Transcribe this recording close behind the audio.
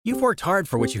You've worked hard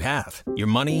for what you have. Your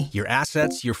money, your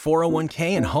assets, your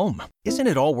 401k, and home. Isn't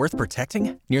it all worth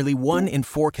protecting? Nearly 1 in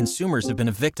 4 consumers have been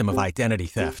a victim of identity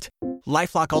theft.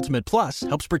 LifeLock Ultimate Plus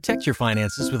helps protect your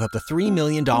finances with up to $3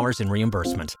 million in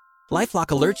reimbursement. LifeLock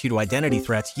alerts you to identity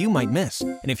threats you might miss.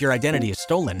 And if your identity is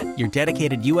stolen, your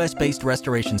dedicated U.S.-based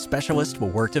restoration specialist will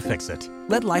work to fix it.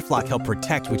 Let LifeLock help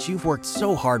protect what you've worked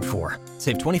so hard for.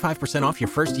 Save 25% off your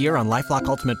first year on LifeLock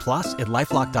Ultimate Plus at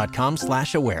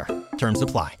LifeLock.com/aware. Terms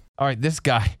apply. All right, this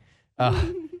guy,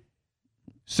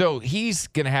 so he's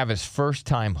going to have his first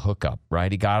time hookup,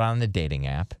 right? He got on the dating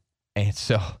app, and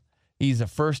so he's a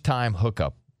first time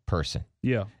hookup person.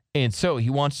 Yeah. And so he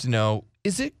wants to know,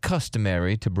 is it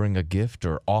customary to bring a gift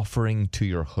or offering to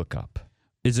your hookup?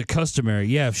 Is it customary?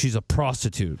 Yeah, if she's a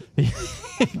prostitute.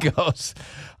 He goes,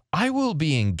 I will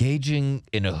be engaging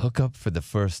in a hookup for the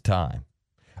first time.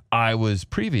 I was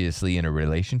previously in a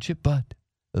relationship, but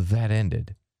that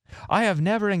ended. I have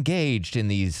never engaged in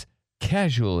these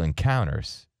casual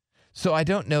encounters, so I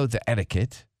don't know the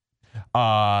etiquette.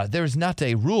 There's not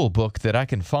a rule book that I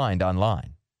can find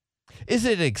online. Is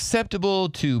it acceptable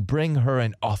to bring her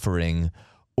an offering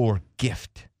or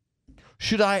gift?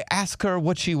 Should I ask her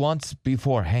what she wants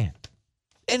beforehand?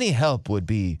 Any help would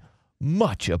be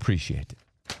much appreciated.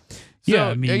 Yeah, So,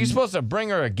 I mean, are you supposed to bring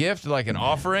her a gift, like an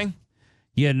offering?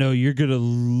 Yeah, no, you're going to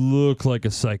look like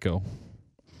a psycho.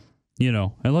 You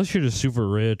know, unless you're just super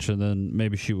rich, and then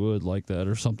maybe she would like that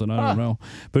or something. I don't know.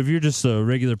 But if you're just a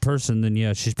regular person, then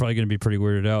yeah, she's probably going to be pretty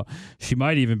weirded out. She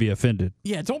might even be offended.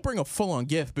 Yeah, don't bring a full-on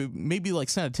gift, but maybe like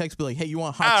send a text, be like, "Hey, you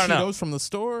want hot Cheetos from the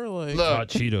store?" Like Look, Hot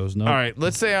Cheetos, no. all right,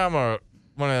 let's say I'm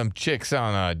one of them chicks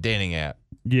on a dating app,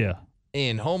 Yeah.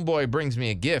 and homeboy brings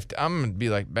me a gift. I'm going to be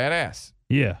like, badass.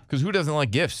 Yeah. Because who doesn't like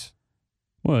gifts?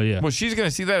 Well, yeah. Well, she's going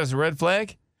to see that as a red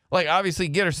flag? Like, obviously,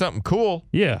 get her something cool.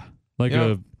 Yeah. Like You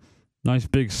know, a nice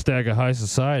big stack of high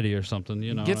society or something,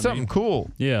 you know. Get what I something mean? cool.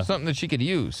 Yeah. Something that she could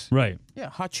use. Right. yeah,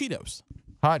 hot Cheetos.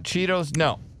 Hot Cheetos?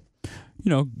 No. You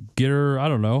know, get her, I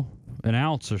don't know, an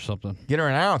ounce or something. Get her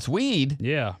an ounce. Weed?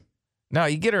 Yeah. No,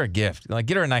 you get her a gift. Like,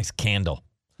 get her a nice candle.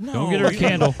 No, Don't get her a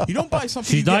candle. You don't buy something.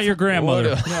 She's you not get your from-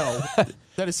 grandmother. No,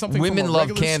 that is something. Women from a love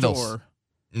regular candles. Store.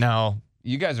 No,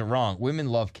 you guys are wrong. Women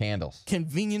love candles.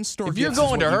 Convenience store. If you're gifts is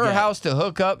going to what you her get. house to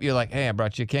hook up, you're like, hey, I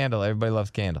brought you a candle. Everybody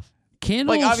loves candles.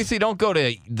 Candles? Like, obviously, don't go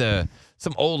to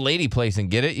some old lady place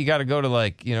and get it. You got to go to,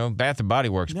 like, Bath and Body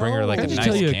Works. Bring her, like, No. a Can I nice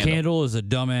just tell you, candle. a candle is a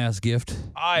dumbass gift.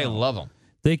 I love them.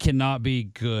 They cannot be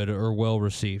good or well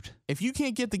received. If you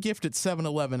can't get the gift at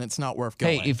 7-Eleven, it's not worth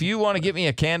going. Hey, if you want to get me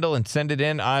a candle and send it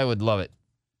in, I would love it.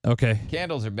 Okay.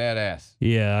 Candles are badass.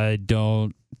 Yeah, I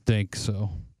don't think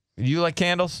so. You like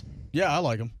candles? Yeah, I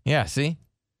like them. Yeah, see?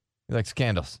 He likes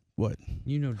candles. What?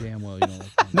 You know damn well you don't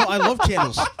like candles. No, I love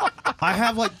candles. I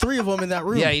have like 3 of them in that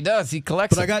room. Yeah, he does. He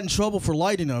collects But I them. got in trouble for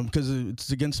lighting them because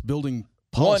it's against building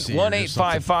policy.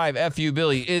 1-855 FU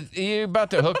Billy. You're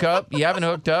about to hook up. You haven't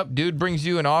hooked up. Dude brings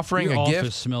you an offering, Your a office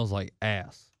gift. smells like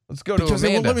ass. Let's go to Because they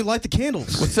won't Amanda. let me light the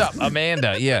candles. What's up,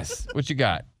 Amanda? Yes. What you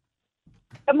got?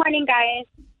 Good morning, guys.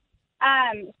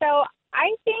 So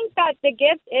I think that the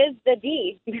gift is the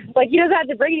D. Like, he doesn't have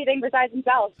to bring anything besides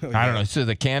himself. I don't know. So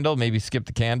the candle, maybe skip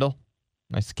the candle.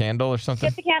 Nice candle or something.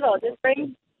 Get the candle.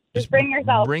 Just bring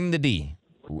yourself. Bring the D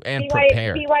and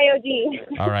prepare.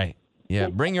 BYOD. All right. Yeah,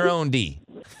 bring your own D.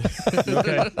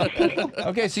 Okay.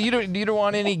 Okay, so you don't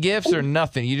want any gifts or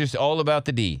nothing. You just all about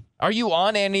the D. Are you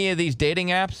on any of these dating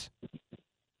apps?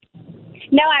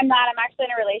 No, I'm not. I'm actually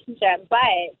in a relationship.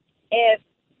 But if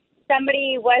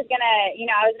somebody was going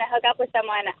to, I was going to hook up with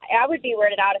someone, I would be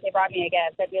weirded out if they brought me a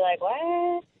gift. I'd be like,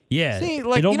 what? Yeah. See,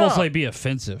 like, it'd almost like be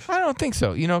offensive. I don't think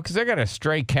so. Because I got a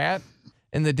stray cat,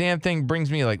 and the damn thing brings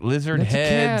me like lizard That's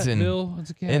heads a cat, and Bill. That's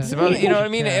a cat. and some other, you know what I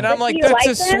mean? And I'm But like, do you that's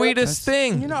like the them? sweetest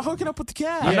thing. You're not hooking up with the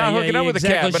cat. I'm not hooking up with a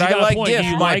cat, exactly. but She I got a like point. Do gifts.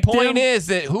 you My like point them? is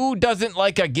that who doesn't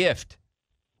like a gift?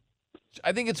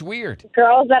 I think it's weird.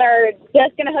 Girls that are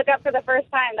just going to hook up for the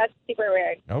first time, that's super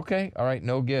weird. Okay, all right,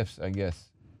 no gifts, I guess.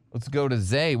 Let's go to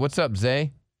Zay. What's up,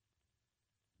 Zay?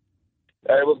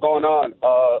 Hey, what's going on?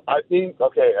 I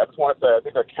just want to say, I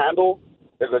think a candle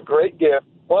is a great gift,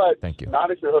 but Thank you. not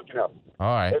if you're hooking up. All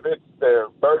right. If it's their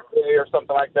birthday or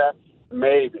something like that,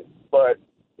 maybe, but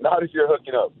not if you're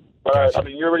hooking up. But,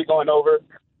 Gotcha. you're already going over.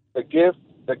 The gift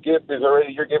is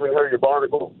already, you're giving her your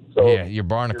barnacle. So Yeah, your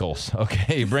barnacles.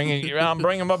 Okay, I'm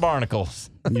bringing my barnacles.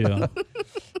 Yeah.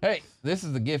 Hey, this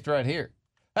is the gift right here.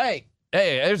 Hey,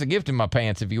 there's a gift in my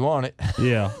pants if you want it.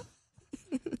 Yeah.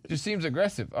 Just seems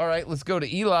aggressive. All right, let's go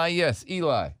to Eli. Yes,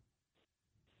 Eli.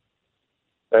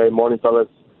 Hey, morning, fellas.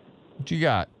 What you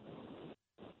got?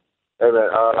 And then,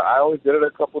 I only did it a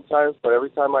couple times, but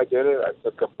every time I did it, I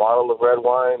took a bottle of red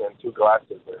wine and 2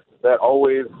 glasses. That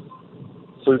always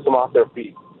sweeps them off their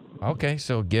feet. Okay,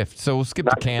 so gift. So we'll skip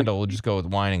the candle. We'll just go with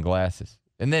wine and glasses.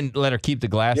 And then let her keep the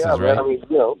glasses, yeah, right? Man, I mean,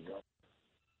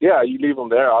 yeah, you leave them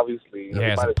there, obviously.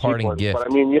 Yeah, it's a parting gift.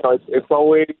 But I mean, it's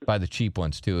always... Buy the cheap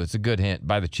ones, too. It's a good hint.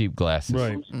 Buy the cheap glasses.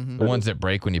 Right. Mm-hmm. The ones that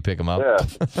break when you pick them up. Yeah.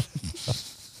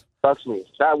 Trust me.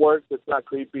 That works. It's not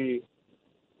creepy.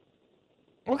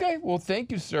 Okay, well,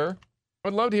 thank you, sir.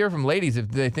 I'd love to hear from ladies if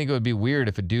they think it would be weird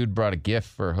if a dude brought a gift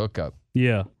for a hookup.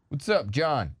 Yeah. What's up,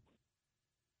 John?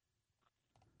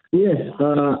 Yes.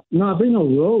 No, I bring a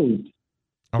rose.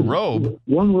 A robe?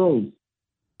 One rose.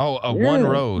 Oh, one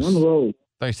rose. One rose. I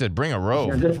thought you said bring a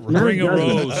robe. Bring a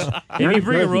rose. If you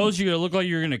bring a rose, you're going to look like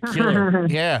you're going to kill her.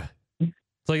 Yeah.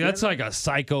 It's like, that's like a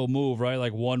psycho move, right?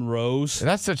 Like one rose.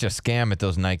 That's such a scam at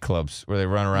those nightclubs where they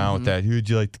run around with that. Would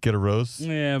you like to get a rose?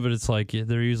 Yeah, but it's like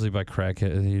they're usually by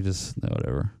crackhead. You just,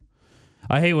 whatever.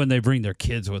 I hate when they bring their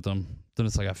kids with them. Then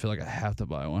it's like, I feel like I have to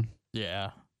buy one. Yeah.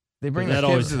 They bring their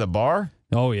kids to the bar?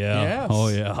 Oh, yeah. Yes. Oh,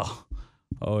 yeah.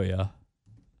 Oh, yeah.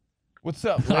 What's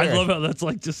up, I Laird? love how that's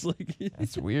like, just like.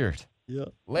 That's weird. Yeah.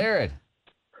 Laird.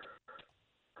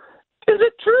 Is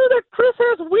it true that Chris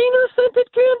has wiener-scented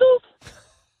candles?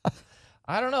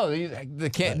 I don't know.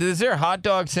 Is there hot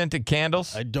dog scented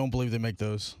candles? I don't believe they make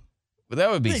those. But that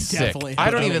would be They sick. definitely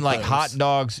I don't have even like those. hot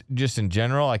dogs just in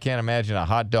general. I can't imagine a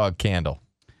hot dog candle.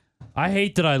 I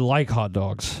hate that I like hot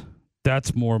dogs.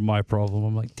 That's more my problem.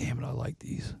 I'm like, damn it, I like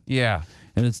these. Yeah.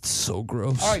 And it's so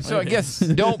gross. All right, so I guess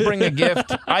don't bring a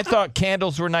gift. I thought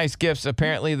candles were nice gifts.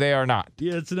 Apparently they are not.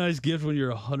 Yeah, it's a nice gift when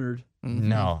you're 100.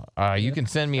 No. You can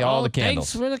send me all the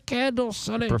candles. Thanks for the candles,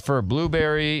 Sonny. Prefer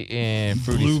blueberry and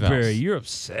fruity Blueberry. smells. You're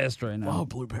obsessed right now. Oh,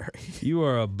 blueberry. You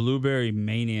are a blueberry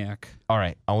maniac. All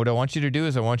right. What I want you to do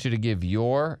is I want you to give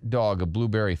your dog a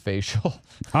blueberry facial.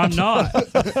 I'm not.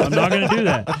 I'm not going to do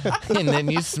that. And then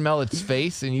you smell its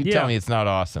face and you tell me it's not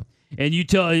awesome. And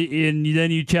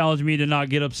then you challenge me to not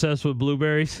get obsessed with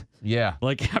blueberries. Yeah.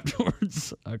 Like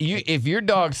afterwards. Okay. If your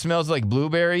dog smells like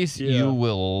blueberries, you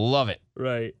will love it.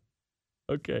 Right.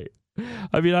 Okay.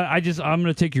 I mean, I'm going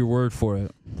to take your word for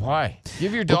it. Why?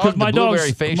 Give your dog Because the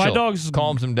blueberry facial. my dog's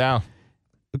calms him down.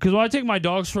 Because when I take my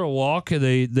dogs for a walk and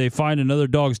they find another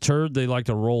dog's turd, they like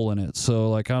to roll in it. So,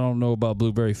 like, I don't know about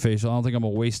blueberry facial. I don't think I'm a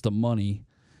waste of money,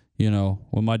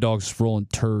 when my dog's rolling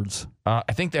turds. I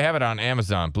think they have it on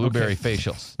Amazon, blueberry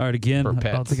facials. All right, again, for I don't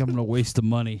pets. think I'm going to waste the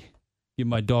money. Give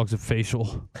my dogs a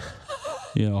facial,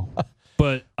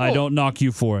 But I don't knock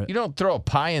you for it. You don't throw a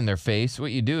pie in their face.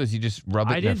 What you do is you just rub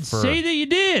it in their fur. I didn't say that you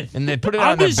did. And then put it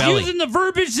on their belly. I'm just using the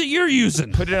verbiage that you're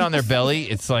using. Put it on their belly.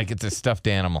 It's like it's a stuffed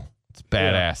animal. It's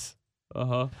badass.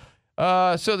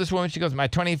 Uh-huh. So this woman, she goes, my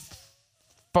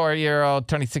 24-year-old,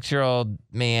 26-year-old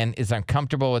man is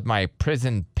uncomfortable with my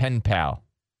prison pen pal.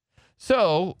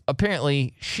 So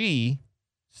apparently she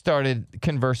started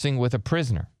conversing with a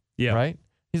prisoner. Yeah. Right?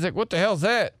 He's like, what the hell's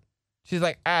that? She's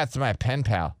like, it's my pen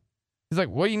pal. He's like,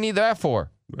 what do you need that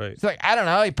for? Right. He's like, I don't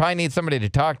know. He probably needs somebody to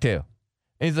talk to. And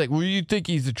he's like, well, you think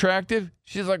he's attractive?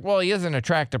 She's like, well, he is an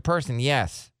attractive person,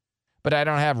 yes. But I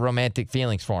don't have romantic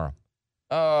feelings for him.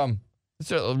 It's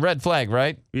a red flag,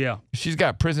 right? Yeah. She's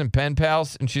got prison pen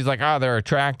pals, and she's like, they're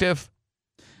attractive.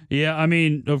 Yeah, I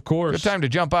mean, of course. Good time to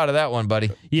jump out of that one, buddy.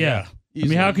 Yeah. I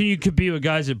mean, how can you compete with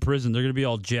guys in prison? They're going to be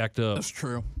all jacked up. That's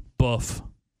true. Buff.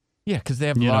 Yeah, because they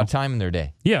have a lot of time in their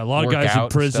day. Yeah, a lot of Work guys in out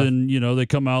and prison, they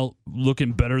come out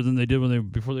looking better than they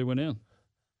did before they went in.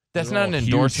 That's They're not all an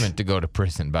huge. endorsement to go to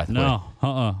prison, by the way. No,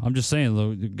 I'm just saying,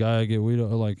 the guy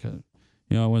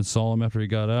I went and saw him after he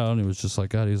got out, and it was just like,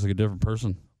 God, he was like a different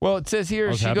person. Well, it says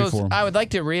here, she goes, I would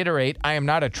like to reiterate, I am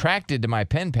not attracted to my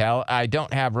pen pal. I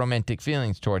don't have romantic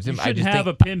feelings towards him. You shouldn't have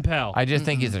a pen pal. I just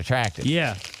think he's attractive.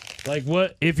 Yeah. Like,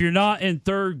 what? If you're not in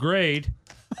third grade,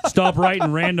 stop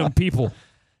writing random people.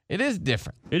 It is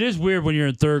different. It is weird when you're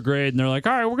in third grade and they're like,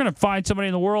 all right, we're going to find somebody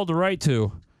in the world to write to.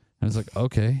 And it's like,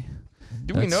 okay.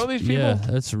 Do we know these people? Yeah,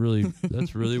 that's really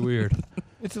weird.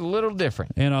 It's a little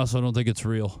different. And also, I don't think it's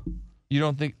real. You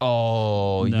don't think,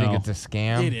 you think it's a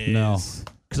scam? It is. No.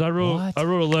 Because I wrote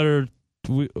a letter.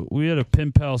 We had a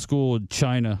pen pal school in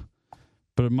China.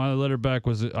 But my letter back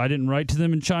was I didn't write to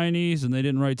them in Chinese, and they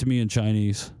didn't write to me in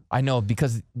Chinese. I know,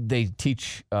 because they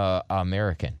teach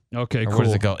American. Okay, or cool. what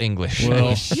does it go? English.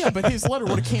 Well, Yeah, but his letter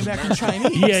would have came back in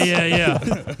Chinese. Yeah.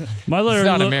 My letter, It's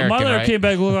not American, my letter right? came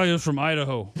back looked like it was from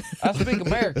Idaho. I speak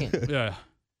American. Yeah.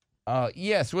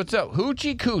 Yes, what's up?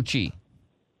 Hoochie Coochie.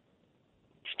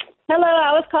 Hello,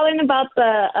 I was calling about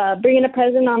the bringing a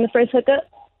present on the first hookup.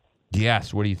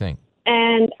 Yes, what do you think?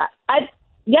 And I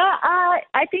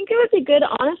think it would be good.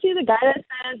 Honestly, the guy that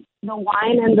says the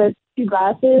wine and the 2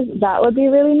 glasses, that would be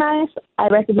really nice. I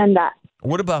recommend that.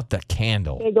 What about the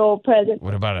candle? Big old present.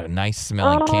 What about a nice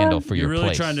smelling candle for your You're really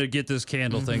place? trying to get this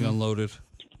candle thing unloaded.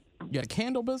 You got a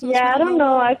candle business? Yeah, I don't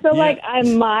know. I feel like I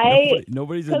might.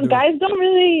 Nobody's Because into guys don't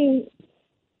really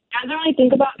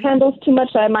think about candles too much.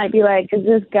 So I might be like, is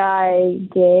this guy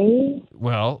gay?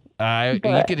 Well,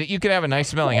 you could have a nice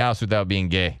smelling house without being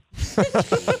gay.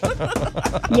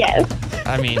 Yes.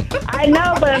 I mean, I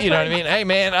know, but you know what I mean? Hey,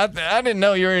 man, I didn't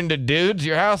know you were into dudes.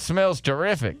 Your house smells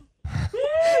terrific.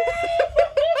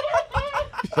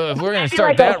 So if we're going to start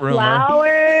like that a rumor.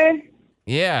 flower.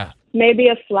 Yeah. Maybe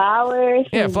a flower.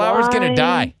 Yeah, flower's going to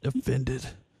die. offended.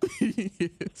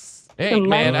 Yes. Hey,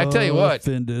 man, I tell you what.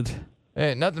 Offended.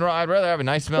 Hey, nothing wrong. I'd rather have a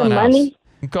nice smelling Some house. money. You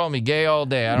can call me gay all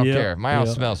day. I don't Yep, care. My house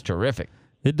yep. smells terrific.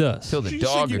 It does. Till the She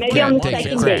dog said or you Maybe I'm cat takes a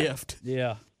second crap. gift.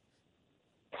 Yeah.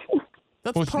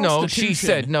 That's Well, no, she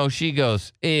said, no, she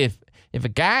goes, if a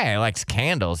guy likes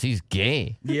candles, he's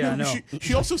gay. Yeah, I know.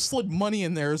 She also slid money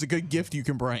in there as a good gift you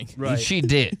can bring. Right. She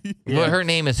did. Well, her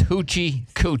name is Hoochie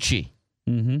Coochie.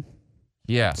 Mm-hmm.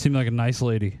 Yeah. Seemed like a nice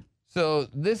lady. So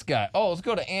this guy, let's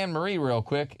go to Anne Marie real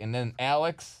quick, and then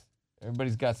Alex.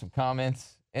 Everybody's got some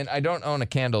comments. And I don't own a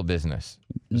candle business,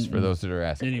 just for those that are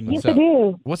asking. Anymore. Yes, I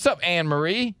do. What's up, Anne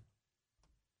Marie?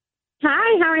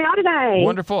 Hi, how are y'all today?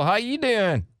 Wonderful. How you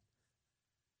doing?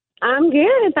 I'm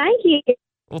good, thank you.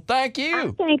 Well, thank I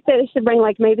you. think that it should bring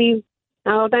like maybe.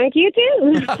 Oh, thank you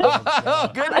too.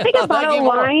 Oh, goodness. I think a bottle of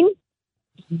wine.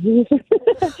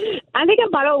 I think a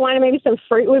bottle of wine and maybe some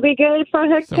fruit would be good for a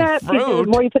hookup. Some fruit?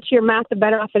 The more you put to your mouth, the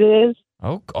better off it is.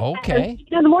 Oh, okay.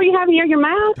 You know, the more you have near your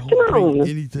mouth, Don't come bring on.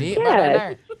 anything.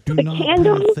 Yes. Do The not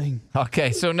candle? bring a thing.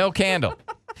 Okay, so no candle.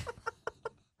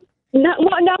 No,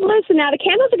 listen now. The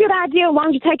candle's a good idea as long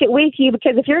as you take it with you,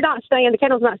 because if you're not staying, the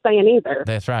candle's not staying either.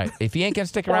 That's right. If you ain't going to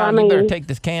stick Well, around, I you better mean- take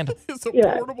this candle. It's a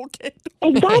Yeah. portable candle.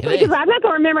 Exactly, because I'm not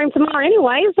going to remember him tomorrow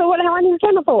anyway, so what the hell I need a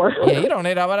candle for? Yeah, you don't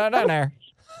need all that down there.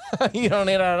 You don't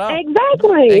need it at all.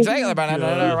 Exactly. Exactly.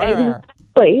 Right.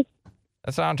 Please.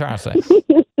 That's what I'm trying to say.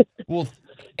 Well,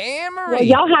 Anne Marie. Well,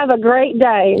 y'all have a great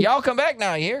day. Y'all come back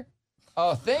now, you hear?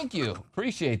 Oh, thank you.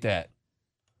 Appreciate that.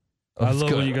 Oh, I that's love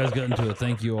good. when you guys got into a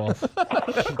thank you off.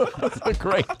 That's a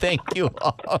great thank you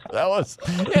off. That was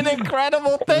an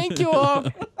incredible thank you off.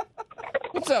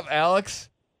 What's up, Alex?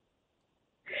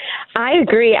 I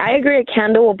agree. A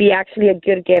candle will be actually a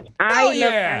good gift. I love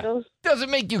candles. Doesn't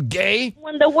make you gay.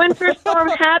 When the winter storm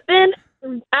happened,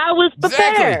 I was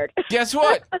prepared. Exactly. Guess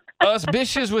what? Us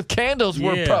bitches with candles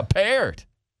were Yeah. prepared.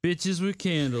 Bitches with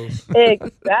candles.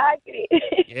 Exactly.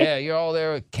 Yeah, you're all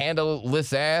there with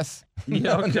candleless ass.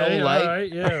 Yeah, okay, No light. all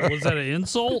right, yeah. Was that an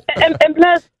insult? and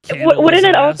plus, Candleless wouldn't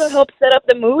it ass. also help set up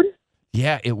the mood?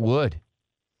 Yeah, it would.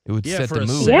 It would Yeah, set for the a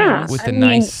mood. Yeah, With I the mean-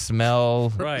 nice smell.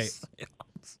 Right.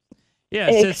 Yeah,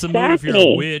 it sets the mood if you're a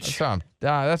Exactly. witch.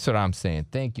 That's what I'm saying.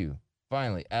 Thank you.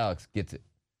 Finally, Alex gets it.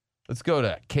 Let's go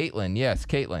to Caitlin. Yes,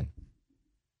 Caitlin.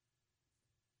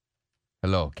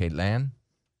 Hello, Caitlin.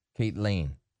 Caitlin.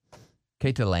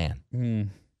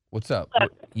 What's up?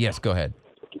 Yes, go ahead.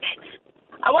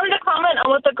 I wanted to comment on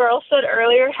what the girl said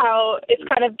earlier, how it's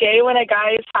kind of gay when a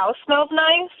guy's house smells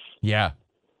nice. Yeah.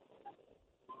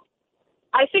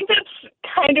 I think that's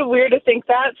kind of weird to think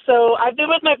that. So I've been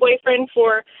with my boyfriend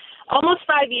for almost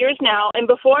 5 years now, and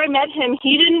before I met him,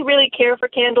 he didn't really care for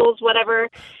candles, whatever.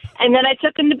 And then I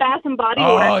took him to Bath and Body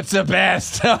Oh, Works. it's the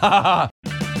best.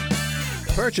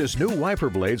 Purchase new wiper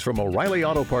blades from O'Reilly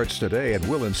Auto Parts today and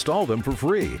we'll install them for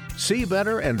free. See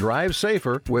better and drive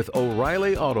safer with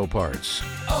O'Reilly Auto Parts.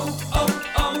 Oh,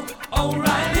 oh, oh,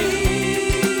 O'Reilly